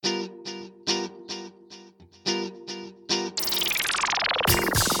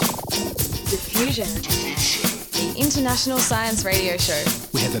Diffusion, the international science radio show.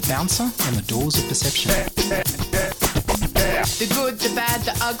 We have a bouncer on the doors of perception. The good, the bad,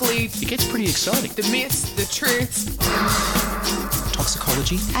 the ugly. It gets pretty exciting. The myths, the truths.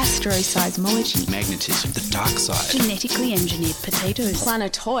 Toxicology. Astroseismology. Magnetism. The dark side. Genetically engineered potatoes.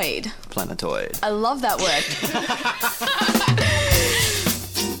 Planetoid. Planetoid. I love that word.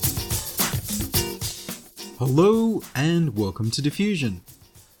 Hello and welcome to Diffusion.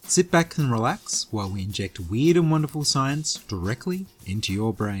 Sit back and relax while we inject weird and wonderful science directly into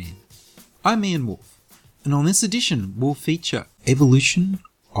your brain. I'm Ian Wolfe, and on this edition we'll feature Evolution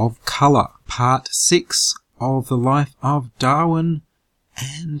of Colour, Part 6 of The Life of Darwin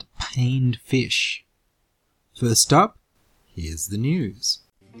and Paned Fish. First up, here's the news.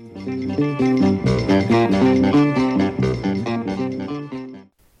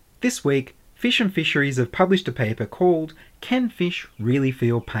 This week, Fish and Fisheries have published a paper called Can Fish Really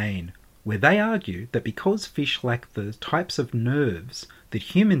Feel Pain?, where they argue that because fish lack the types of nerves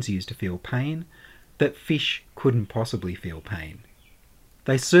that humans use to feel pain, that fish couldn't possibly feel pain.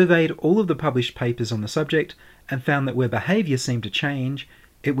 They surveyed all of the published papers on the subject and found that where behaviour seemed to change,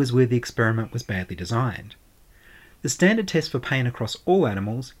 it was where the experiment was badly designed. The standard test for pain across all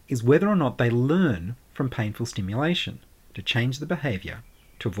animals is whether or not they learn from painful stimulation to change the behaviour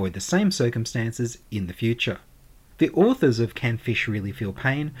to avoid the same circumstances in the future. The authors of Can Fish Really Feel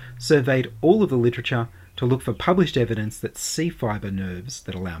Pain surveyed all of the literature to look for published evidence that C-fibre nerves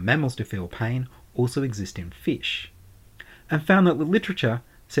that allow mammals to feel pain also exist in fish, and found that the literature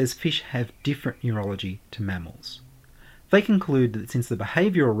says fish have different neurology to mammals. They conclude that since the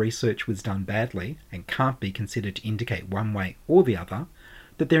behavioural research was done badly and can't be considered to indicate one way or the other,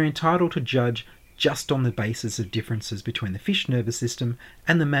 that they're entitled to judge just on the basis of differences between the fish nervous system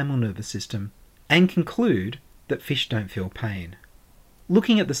and the mammal nervous system, and conclude that fish don't feel pain.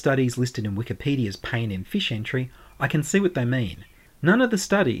 Looking at the studies listed in Wikipedia's pain in fish entry, I can see what they mean. None of the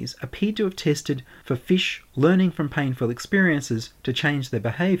studies appear to have tested for fish learning from painful experiences to change their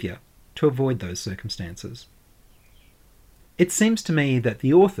behaviour to avoid those circumstances. It seems to me that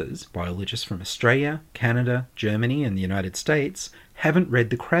the authors, biologists from Australia, Canada, Germany and the United States, haven't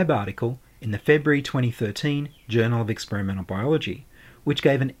read the crab article in the February 2013 Journal of Experimental Biology, which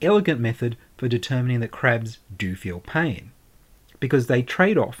gave an elegant method for determining that crabs do feel pain, because they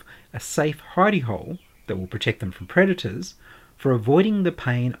trade off a safe hidey hole that will protect them from predators for avoiding the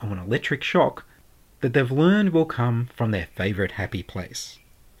pain of an electric shock that they've learned will come from their favourite happy place.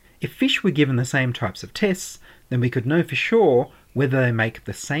 If fish were given the same types of tests, then we could know for sure whether they make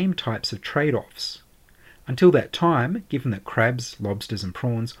the same types of trade-offs. Until that time, given that crabs, lobsters and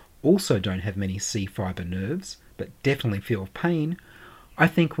prawns also don't have many C-fibre nerves, but definitely feel pain, I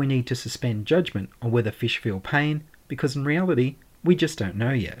think we need to suspend judgment on whether fish feel pain, because in reality, we just don't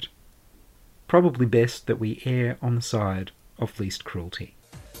know yet. Probably best that we err on the side of least cruelty.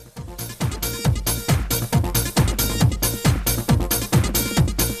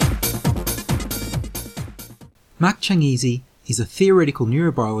 Mark Changizi is a theoretical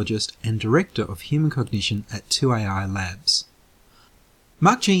neurobiologist and director of human cognition at 2AI Labs.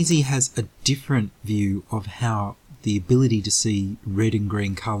 Mark Changizi has a different view of how the ability to see red and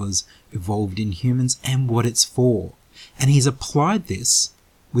green colours evolved in humans and what it's for. And he's applied this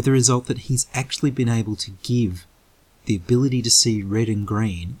with the result that he's actually been able to give the ability to see red and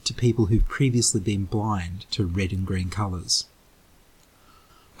green to people who've previously been blind to red and green colours.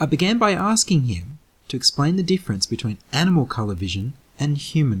 I began by asking him to explain the difference between animal colour vision and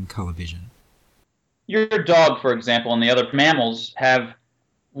human colour vision. Your dog, for example, and the other mammals have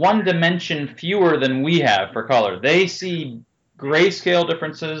one dimension fewer than we have for color. They see grayscale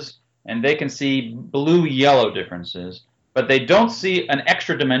differences and they can see blue-yellow differences, but they don't see an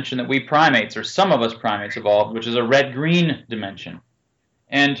extra dimension that we primates, or some of us primates, evolved, which is a red-green dimension.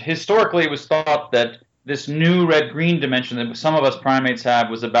 And historically it was thought that this new red-green dimension that some of us primates have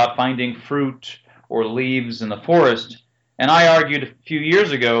was about finding fruit or leaves in the forest. And I argued a few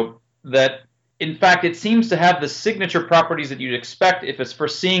years ago that in fact, it seems to have the signature properties that you'd expect if it's for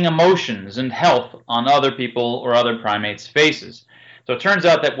seeing emotions and health on other people or other primates' faces. So it turns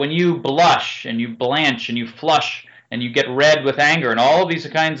out that when you blush and you blanch and you flush and you get red with anger and all of these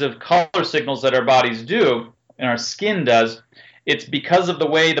kinds of color signals that our bodies do and our skin does, it's because of the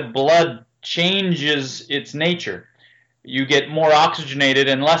way the blood changes its nature. You get more oxygenated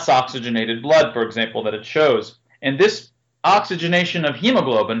and less oxygenated blood, for example, that it shows. And this oxygenation of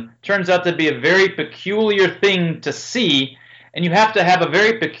hemoglobin turns out to be a very peculiar thing to see, and you have to have a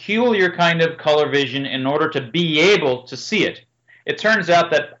very peculiar kind of color vision in order to be able to see it. It turns out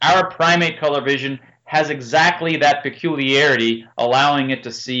that our primate color vision has exactly that peculiarity, allowing it to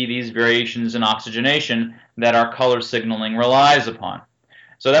see these variations in oxygenation that our color signaling relies upon.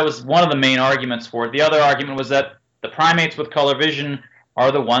 So that was one of the main arguments for it. The other argument was that the primates with color vision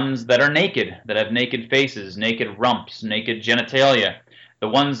are the ones that are naked, that have naked faces, naked rumps, naked genitalia. The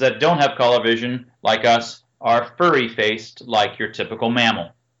ones that don't have color vision, like us, are furry-faced, like your typical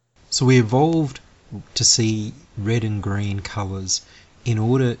mammal. So we evolved to see red and green colours in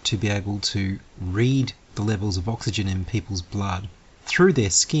order to be able to read the levels of oxygen in people's blood through their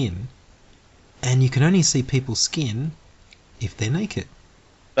skin, and you can only see people's skin if they're naked.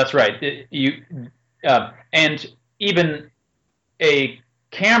 That's right. And even a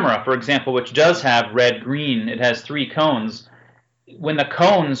camera, for example, which does have red-green, it has 3 cones. When the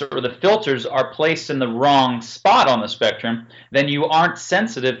cones or the filters are placed in the wrong spot on the spectrum, then you aren't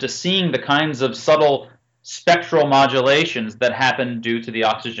sensitive to seeing the kinds of subtle spectral modulations that happen due to the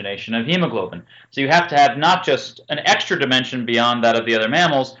oxygenation of hemoglobin. So you have to have not just an extra dimension beyond that of the other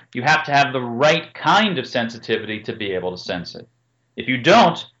mammals, you have to have the right kind of sensitivity to be able to sense it. If you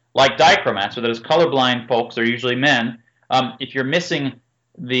don't, like dichromats, so that is colorblind folks, they're usually men, if you're missing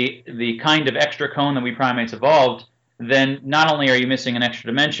the kind of extra cone that we primates evolved, then not only are you missing an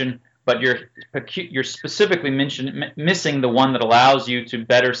extra dimension, but you're specifically missing the one that allows you to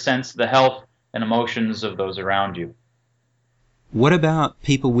better sense the health and emotions of those around you. What about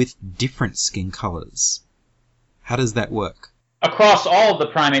people with different skin colors? How does that work? Across all of the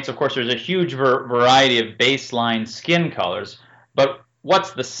primates, of course, there's a huge variety of baseline skin colors, but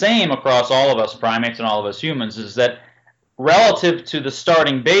what's the same across all of us primates and all of us humans is that relative to the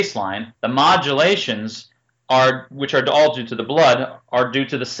starting baseline, the modulations which are all due to the blood, are due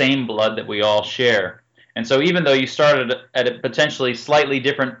to the same blood that we all share. And so even though you started at a potentially slightly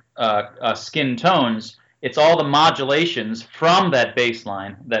different skin tones, it's all the modulations from that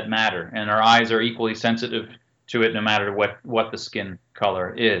baseline that matter, and our eyes are equally sensitive to it no matter what the skin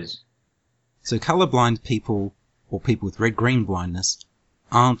color is. So colorblind people, or people with red-green blindness,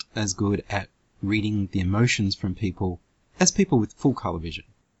 aren't as good at reading the emotions from people as people with full color vision.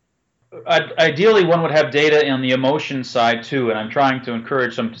 Ideally, one would have data on the emotion side too, and I'm trying to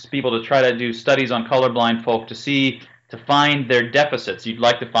encourage some people to try to do studies on colorblind folk to find their deficits. You'd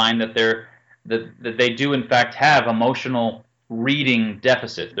like to find that they do in fact have emotional reading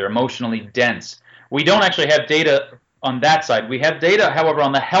deficits. They're emotionally dense. We don't actually have data on that side. We have data, however,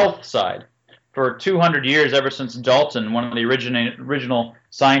 on the health side. For 200 years, ever since Dalton, one of the original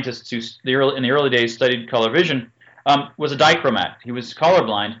scientists who in the early days studied color vision, was a dichromat. He was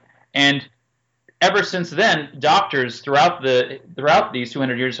colorblind. And ever since then, doctors throughout these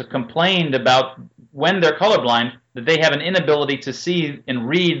 200 years have complained about when they're colorblind that they have an inability to see and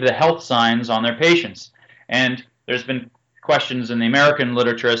read the health signs on their patients. And there's been questions in the American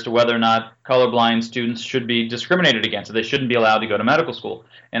literature as to whether or not colorblind students should be discriminated against, so they shouldn't be allowed to go to medical school.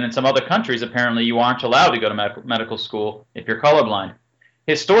 And in some other countries, apparently, you aren't allowed to go to medical school if you're colorblind.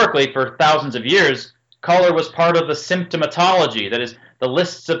 Historically, for thousands of years, color was part of the symptomatology, that is, the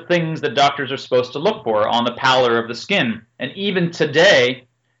lists of things that doctors are supposed to look for on the pallor of the skin. And even today,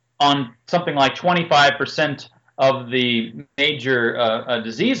 on something like 25% of the major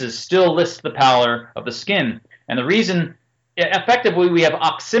diseases, still list the pallor of the skin. And the reason, effectively, we have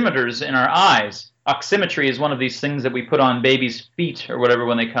oximeters in our eyes. Oximetry is one of these things that we put on babies' feet or whatever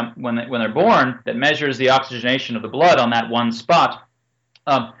when they're born that measures the oxygenation of the blood on that one spot.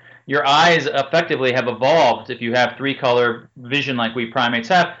 Your eyes effectively have evolved, if you have 3-color vision like we primates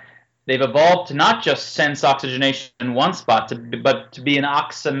have, they've evolved to not just sense oxygenation in one spot, but to be an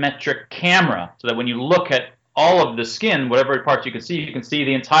oximetric camera, so that when you look at all of the skin, whatever parts you can see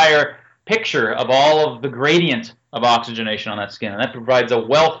the entire picture of all of the gradient of oxygenation on that skin. And that provides a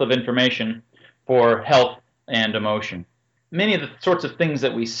wealth of information for health and emotion. Many of the sorts of things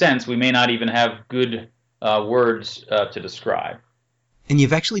that we sense, we may not even have good words to describe. And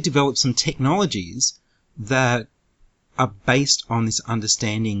you've actually developed some technologies that are based on this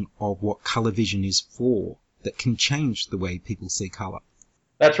understanding of what color vision is for, that can change the way people see color.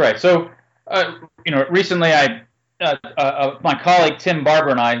 That's right. So, recently my colleague Tim Barber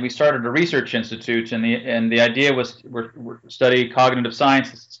and I, we started a research institute, and the idea was we study cognitive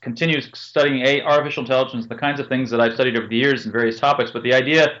science, continue studying artificial intelligence, the kinds of things that I've studied over the years in various topics. But the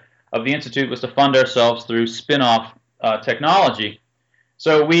idea of the institute was to fund ourselves through spin-off technology.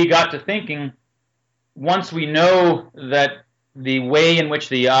 So we got to thinking, once we know that the way in which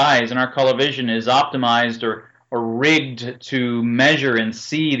the eyes and our color vision is optimized or rigged to measure and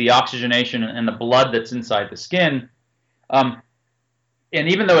see the oxygenation and the blood that's inside the skin, and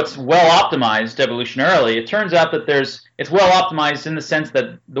even though it's well optimized evolutionarily, it turns out that it's well optimized in the sense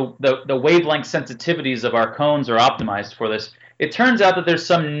that the wavelength sensitivities of our cones are optimized for this. It turns out that there's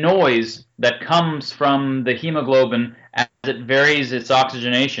some noise that comes from the hemoglobin as it varies its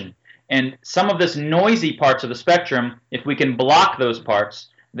oxygenation. And some of this noisy parts of the spectrum, if we can block those parts,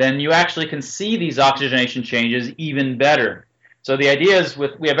 then you actually can see these oxygenation changes even better. So the idea is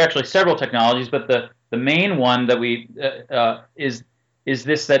we have actually several technologies, but the main one that we is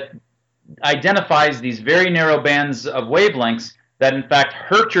this that identifies these very narrow bands of wavelengths that in fact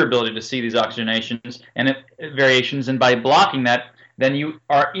hurt your ability to see these oxygenations and variations, and by blocking that, then you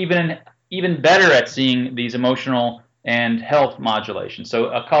are even better at seeing these emotional and health modulations. So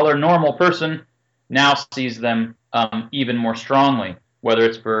a color normal person now sees them even more strongly, whether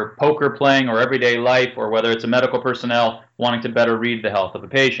it's for poker playing or everyday life, or whether it's a medical personnel wanting to better read the health of a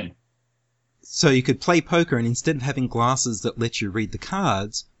patient. So you could play poker, and instead of having glasses that let you read the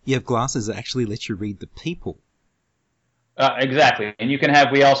cards, you have glasses that actually let you read the people. Exactly, and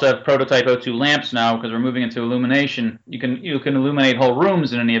we also have prototype O2 lamps now, because we're moving into illumination. You can illuminate whole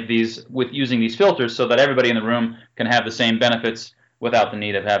rooms in any of these with using these filters, so that everybody in the room can have the same benefits without the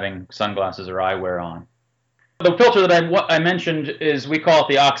need of having sunglasses or eyewear on. The filter that I mentioned we call it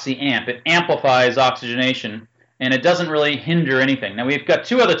the OxyAmp. It amplifies oxygenation, and it doesn't really hinder anything. Now we've got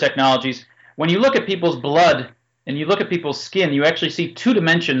two other technologies. When you look at people's blood and you look at people's skin, you actually see two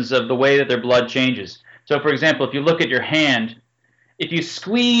dimensions of the way that their blood changes. So, for example, if you look at your hand, if you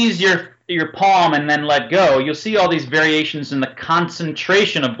squeeze your palm and then let go, you'll see all these variations in the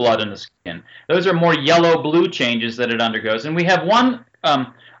concentration of blood in the skin. Those are more yellow-blue changes that it undergoes. And we have one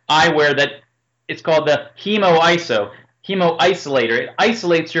eyewear that it's called the HemoISO, HemoIsolator. It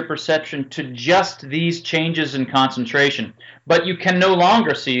isolates your perception to just these changes in concentration, but you can no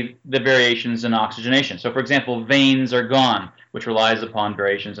longer see the variations in oxygenation. So, for example, veins are gone, which relies upon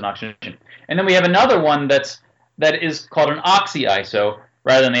variations in oxygenation. And then we have another one that is called an OxyISO,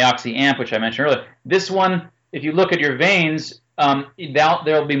 rather than the OxyAmp, which I mentioned earlier. This one, if you look at your veins,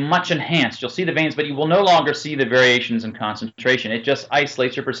 they'll be much enhanced. You'll see the veins, but you will no longer see the variations in concentration. It just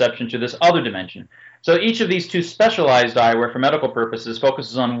isolates your perception to this other dimension. So each of these two specialized eyewear for medical purposes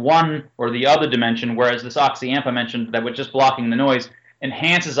focuses on one or the other dimension, whereas this OxyAmp I mentioned, that was just blocking the noise,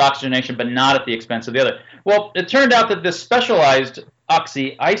 enhances oxygenation, but not at the expense of the other. Well, it turned out that this specialized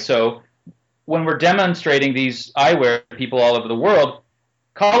OxyISO, when we're demonstrating these eyewear to people all over the world,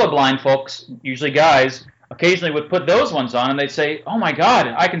 colorblind folks, usually guys, occasionally would put those ones on, and they'd say, oh my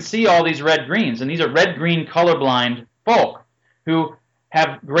God, I can see all these red-greens. And these are red-green colorblind folk who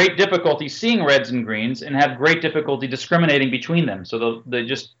have great difficulty seeing reds and greens and have great difficulty discriminating between them. So it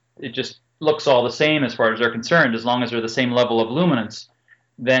just looks all the same as far as they're concerned. As long as they're the same level of luminance,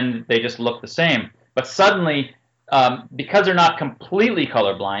 then they just look the same. But suddenly, because they're not completely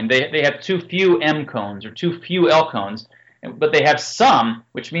colorblind, they have too few M cones or too few L cones, but they have some,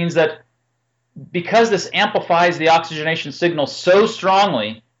 which means that because this amplifies the oxygenation signal so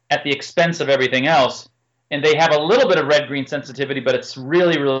strongly at the expense of everything else, and they have a little bit of red-green sensitivity, but it's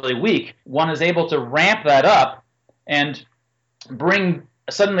really, really weak, one is able to ramp that up and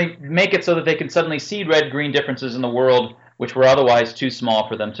suddenly make it so that they can suddenly see red-green differences in the world, which were otherwise too small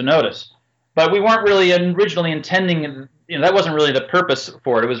for them to notice. But we weren't really originally intending, that wasn't really the purpose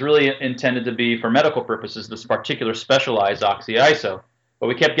for it. It was really intended to be for medical purposes, this particular specialized OxyISO. But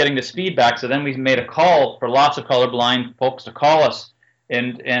we kept getting this feedback, so then we made a call for lots of colorblind folks to call us,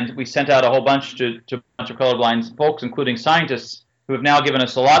 and we sent out a whole bunch to a bunch of colorblind folks, including scientists, who have now given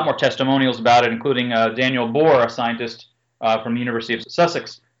us a lot more testimonials about it, including Daniel Bohr, a scientist from the University of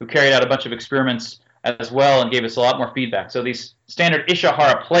Sussex, who carried out a bunch of experiments as well and gave us a lot more feedback. So these standard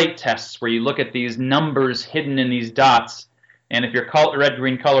Ishihara plate tests, where you look at these numbers hidden in these dots, and if you're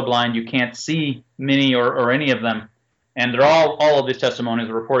red-green colorblind, you can't see many or any of them. And they're all of these testimonials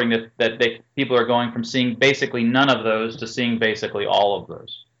are reporting that people are going from seeing basically none of those to seeing basically all of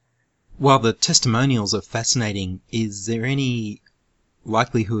those. While the testimonials are fascinating, is there any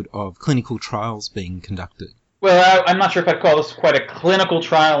likelihood of clinical trials being conducted? Well, I'm not sure if I'd call this quite a clinical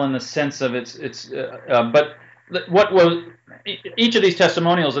trial in the sense of but what was each of these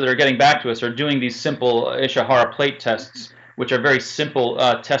testimonials that are getting back to us are doing these simple Ishihara plate tests, which are very simple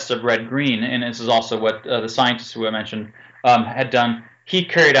tests of red-green, and this is also what the scientist who I mentioned had done. He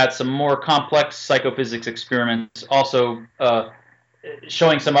carried out some more complex psychophysics experiments, also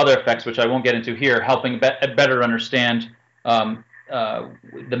showing some other effects, which I won't get into here, helping better understand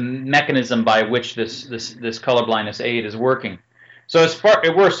the mechanism by which this colorblindness aid is working. So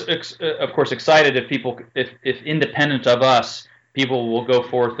we're of course excited if independent of us, people will go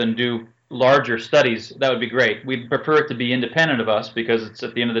forth and do larger studies, that would be great. We'd prefer it to be independent of us because it's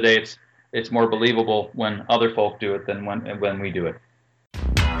at the end of the day, it's more believable when other folk do it than when we do it.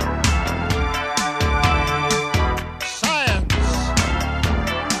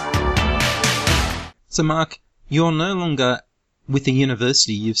 So, Mark, you're no longer with the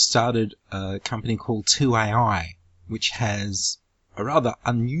university. You've started a company called 2AI, which has a rather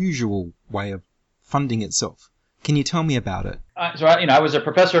unusual way of funding itself. Can you tell me about it? I was a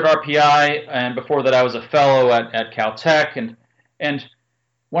professor at RPI, and before that I was a fellow at Caltech. And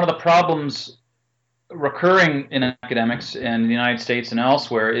one of the problems recurring in academics in the United States and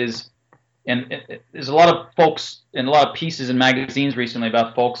elsewhere is, and there's a lot of folks and a lot of pieces in magazines recently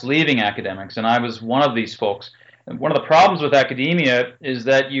about folks leaving academics, and I was one of these folks. And one of the problems with academia is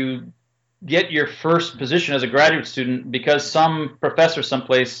that you get your first position as a graduate student because some professor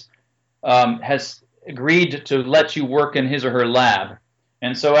someplace has agreed to let you work in his or her lab.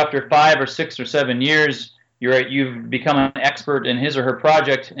 And so after 5 or 6 or 7 years, you've become an expert in his or her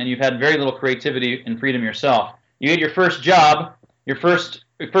project, and you've had very little creativity and freedom yourself. You get your first job, your first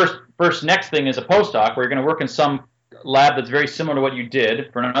next thing is a postdoc, where you're going to work in some lab that's very similar to what you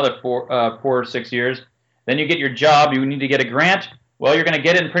did for another 4 or 6 years. Then you get your job, you need to get a grant. Well, you're going to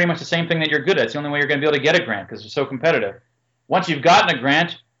get it in pretty much the same thing that you're good at. It's the only way you're going to be able to get a grant because it's so competitive. Once you've gotten a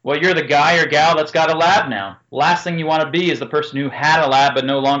grant, well, you're the guy or gal that's got a lab now. Last thing you want to be is the person who had a lab but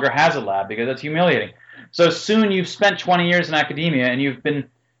no longer has a lab, because that's humiliating. So soon you've spent 20 years in academia and you've been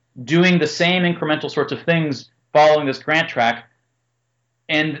doing the same incremental sorts of things following this grant track,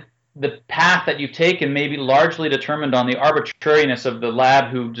 and the path that you've taken may be largely determined on the arbitrariness of the lab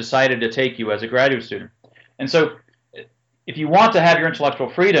who decided to take you as a graduate student. And so if you want to have your intellectual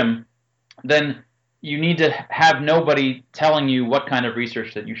freedom, then you need to have nobody telling you what kind of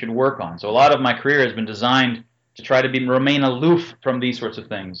research that you should work on. So a lot of my career has been designed to try to remain aloof from these sorts of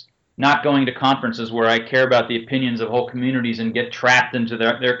things, not going to conferences where I care about the opinions of whole communities and get trapped into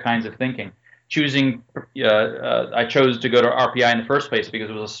their kinds of thinking. I chose to go to RPI in the first place because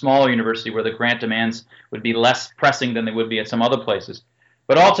it was a smaller university where the grant demands would be less pressing than they would be at some other places.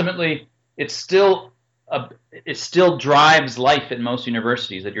 But ultimately, it still drives life at most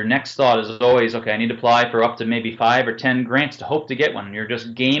universities, that your next thought is always, okay, I need to apply for up to maybe 5 or 10 grants to hope to get one. And you're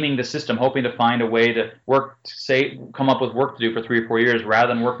just gaming the system, hoping to find a way to come up with work to do for 3 or 4 years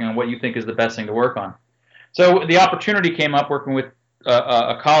rather than working on what you think is the best thing to work on. So the opportunity came up working with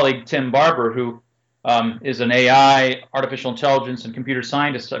a colleague, Tim Barber, who is an AI, artificial intelligence, and computer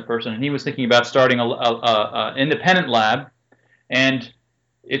scientist type person, and he was thinking about starting an independent lab, and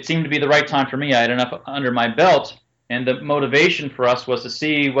it seemed to be the right time for me. I had enough under my belt, and the motivation for us was to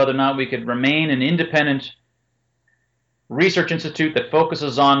see whether or not we could remain an independent research institute that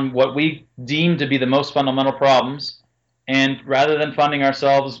focuses on what we deem to be the most fundamental problems, and rather than funding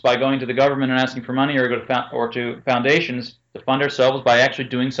ourselves by going to the government and asking for money or to foundations, to fund ourselves by actually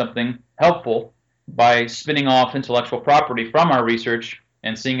doing something helpful by spinning off intellectual property from our research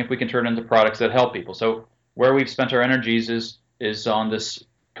and seeing if we can turn it into products that help people. So where we've spent our energies is on this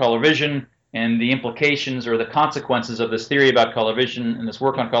color vision and the implications or the consequences of this theory about color vision and this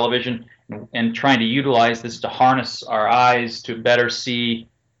work on color vision, and trying to utilize this to harness our eyes to better see,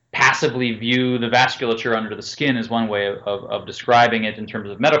 passively view the vasculature under the skin is one way of describing it in terms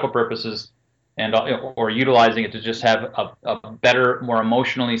of medical purposes, and or utilizing it to just have a better, more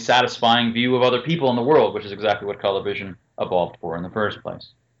emotionally satisfying view of other people in the world, which is exactly what color vision evolved for in the first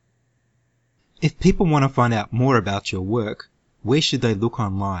place. If people want to find out more about your work, where should they look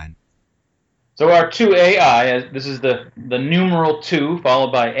online? So our 2AI, this is the numeral 2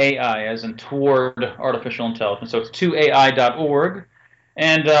 followed by AI as in toward artificial intelligence. So it's 2AI.org.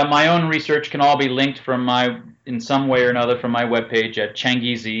 And my own research can all be linked in some way or another from my webpage at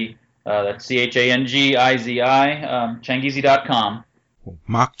Changizi. That's Changizi, Changizi.com. Well,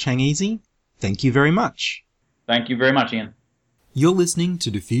 Mark Changizi, thank you very much. Thank you very much, Ian. You're listening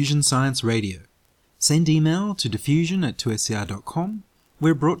to Diffusion Science Radio. Send email to diffusion@2scr.com.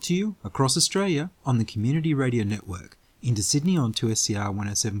 We're brought to you across Australia on the Community Radio Network, into Sydney on 2SCR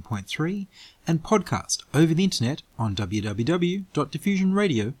 107.3, and podcast over the internet on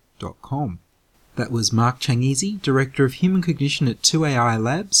www.diffusionradio.com. That was Mark Changizi, Director of Human Cognition at 2AI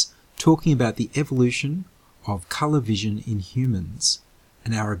Labs, talking about the evolution of colour vision in humans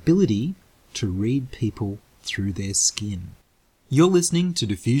and our ability to read people through their skin. You're listening to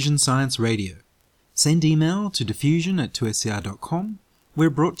Diffusion Science Radio. Send email to diffusion@2scr.com. We're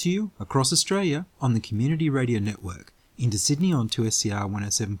brought to you across Australia on the Community Radio Network, into Sydney on 2SCR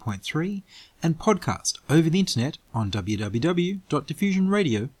 107.3, and podcast over the internet on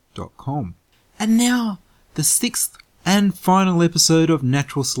www.diffusionradio.com. And now, the 6th And final episode of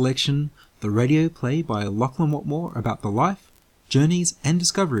Natural Selection, the radio play by Lachlan Watmore about the life, journeys and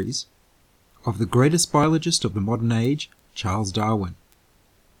discoveries of the greatest biologist of the modern age, Charles Darwin.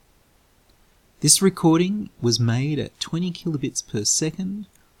 This recording was made at 20 kilobits per second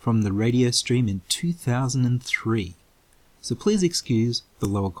from the radio stream in 2003, so please excuse the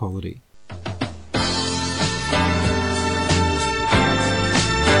lower quality.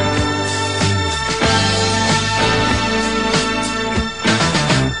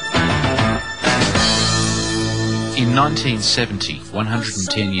 In 1970,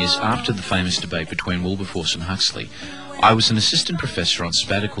 110 years after the famous debate between Wilberforce and Huxley, I was an assistant professor on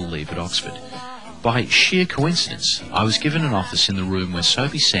sabbatical leave at Oxford. By sheer coincidence, I was given an office in the room where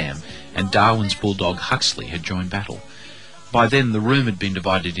Soapy Sam and Darwin's bulldog Huxley had joined battle. By then, the room had been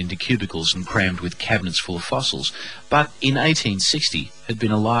divided into cubicles and crammed with cabinets full of fossils, but in 1860 had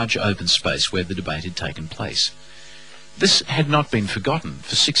been a large open space where the debate had taken place. This had not been forgotten.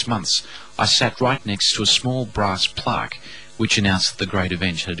 For 6 months, I sat right next to a small brass plaque which announced that the great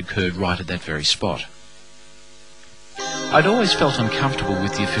event had occurred right at that very spot. I'd always felt uncomfortable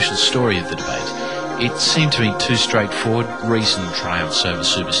with the official story of the debate. It seemed to me too straightforward. Reason triumphs over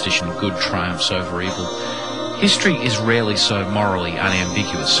superstition, good triumphs over evil. History is rarely so morally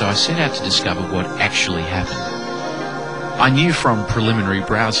unambiguous, so I set out to discover what actually happened. I knew from preliminary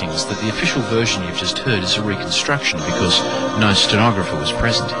browsings that the official version you've just heard is a reconstruction because no stenographer was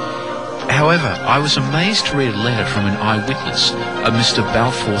present. However, I was amazed to read a letter from an eyewitness, a Mr.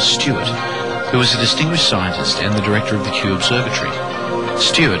 Balfour Stewart, who was a distinguished scientist and the director of the Kew Observatory.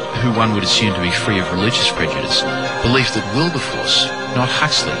 Stewart, who one would assume to be free of religious prejudice, believed that Wilberforce, not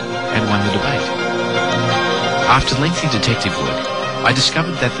Huxley, had won the debate. After lengthy detective work, I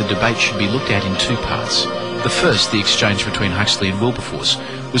discovered that the debate should be looked at in two parts. The first, the exchange between Huxley and Wilberforce,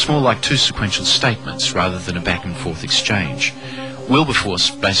 was more like two sequential statements rather than a back-and-forth exchange.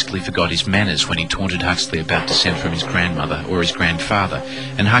 Wilberforce basically forgot his manners when he taunted Huxley about descent from his grandmother or his grandfather,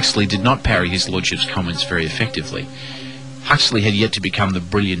 and Huxley did not parry his lordship's comments very effectively. Huxley had yet to become the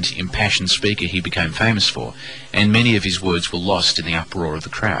brilliant, impassioned speaker he became famous for, and many of his words were lost in the uproar of the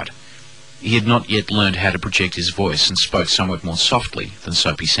crowd. He had not yet learned how to project his voice and spoke somewhat more softly than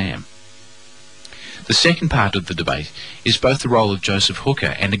Soapy Sam. The second part of the debate is both the role of Joseph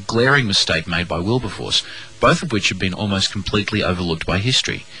Hooker and a glaring mistake made by Wilberforce, both of which have been almost completely overlooked by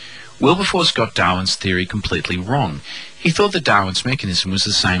history. Wilberforce got Darwin's theory completely wrong. He thought that Darwin's mechanism was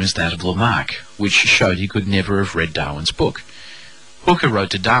the same as that of Lamarck, which showed he could never have read Darwin's book. Hooker wrote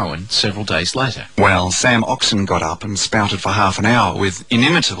to Darwin several days later. Well, Sam Oxon got up and spouted for half an hour with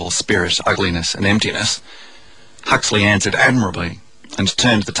inimitable spirit, ugliness and emptiness. Huxley answered admirably and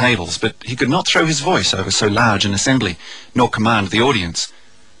turned the tables, but he could not throw his voice over so large an assembly, nor command the audience.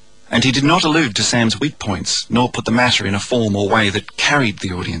 And he did not allude to Sam's weak points, nor put the matter in a form or way that carried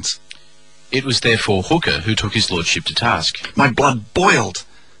the audience. It was therefore Hooker who took his lordship to task. My blood boiled.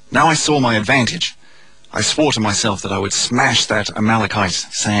 Now I saw my advantage. I swore to myself that I would smash that Amalekite,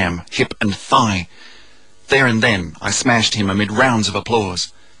 Sam, hip and thigh. There and then I smashed him amid rounds of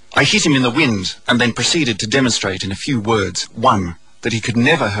applause. I hit him in the wind, and then proceeded to demonstrate in a few words, 1, that he could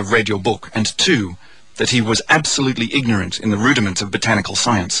never have read your book, and 2, that he was absolutely ignorant in the rudiments of botanical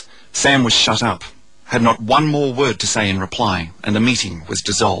science. Sam was shut up, had not one more word to say in reply, and the meeting was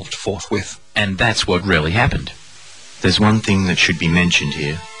dissolved forthwith. And that's what really happened. There's one thing that should be mentioned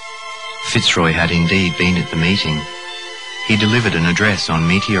here. Fitzroy had indeed been at the meeting. He delivered an address on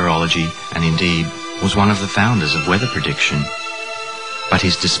meteorology and indeed was one of the founders of weather prediction. But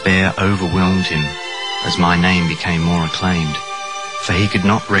his despair overwhelmed him as my name became more acclaimed, for he could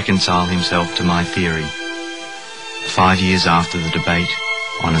not reconcile himself to my theory. 5 years after the debate,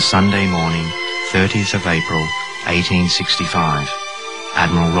 on a Sunday morning, 30th of April, 1865,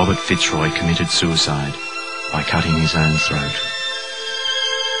 Admiral Robert Fitzroy committed suicide by cutting his own throat.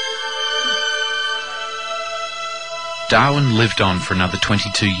 Darwin lived on for another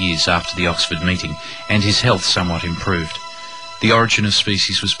 22 years after the Oxford meeting, and his health somewhat improved. The Origin of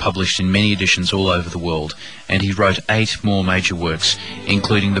Species was published in many editions all over the world, and he wrote 8 more major works,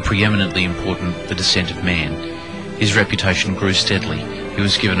 including the preeminently important The Descent of Man. His reputation grew steadily. He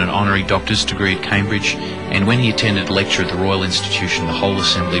was given an honorary doctor's degree at Cambridge, and when he attended a lecture at the Royal Institution, the whole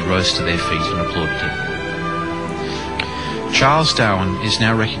assembly rose to their feet and applauded him. Charles Darwin is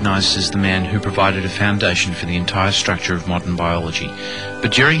now recognised as the man who provided a foundation for the entire structure of modern biology,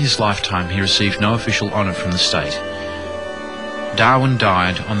 but during his lifetime he received no official honour from the state. Darwin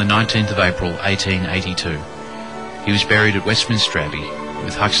died on the 19th of April 1882. He was buried at Westminster Abbey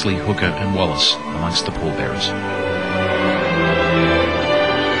with Huxley, Hooker and Wallace amongst the pallbearers.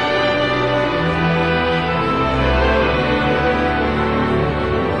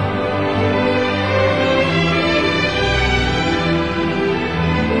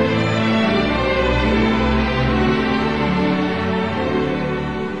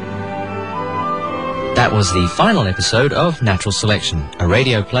 That was the final episode of Natural Selection, a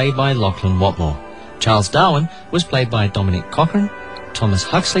radio play by Lachlan Watmore. Charles Darwin was played by Dominic Cochrane, Thomas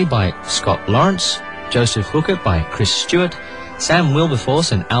Huxley by Scott Lawrence, Joseph Hooker by Chris Stewart, Sam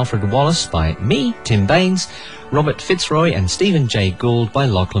Wilberforce and Alfred Wallace by me, Tim Baines, Robert Fitzroy and Stephen J. Gould by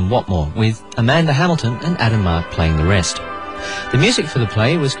Lachlan Watmore, with Amanda Hamilton and Adam Mark playing the rest. The music for the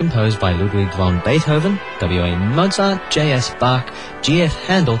play was composed by Ludwig von Beethoven, W.A. Mozart, J.S. Bach, G.F.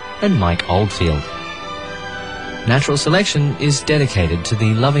 Handel and Mike Oldfield. Natural Selection is dedicated to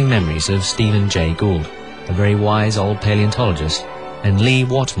the loving memories of Stephen J. Gould, a very wise old paleontologist, and Lee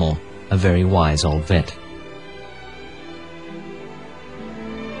Watmore, a very wise old vet.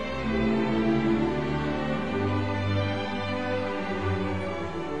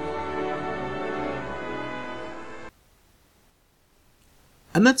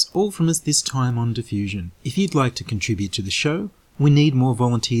 And that's all from us this time on Diffusion. If you'd like to contribute to the show, we need more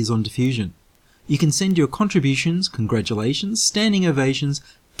volunteers on Diffusion. You can send your contributions, congratulations, standing ovations,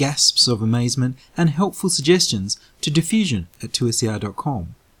 gasps of amazement, and helpful suggestions to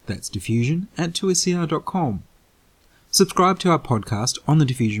diffusion@2ser.com. That's diffusion@2ser.com. Subscribe to our podcast on the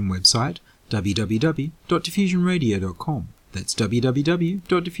Diffusion website, www.diffusionradio.com. That's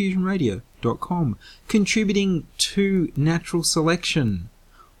www.diffusionradio.com. Contributing to Natural Selection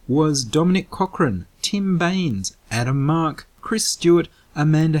was Dominic Cochrane, Tim Baines, Adam Mark, Chris Stewart,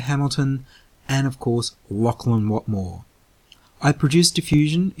 Amanda Hamilton, and of course Lachlan Watmore. I produce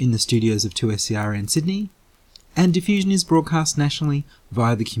Diffusion in the studios of 2SER in Sydney, and Diffusion is broadcast nationally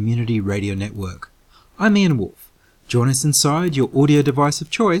via the Community Radio Network. I'm Ian Wolfe. Join us inside your audio device of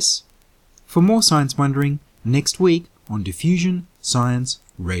choice for more science wondering next week on Diffusion Science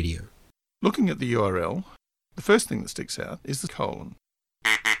Radio. Looking at the URL, the first thing that sticks out is the colon.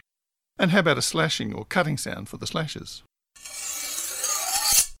 And how about a slashing or cutting sound for the slashes?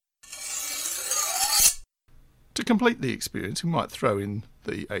 To complete the experience, we might throw in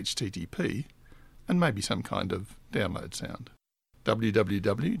the HTTP and maybe some kind of download sound.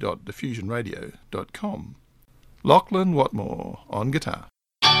 www.diffusionradio.com. Lachlan Watmore on guitar.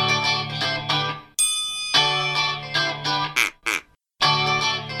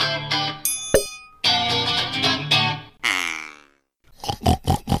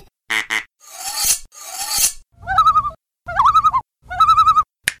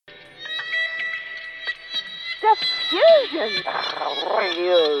 Diffusion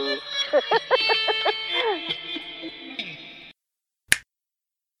Radio.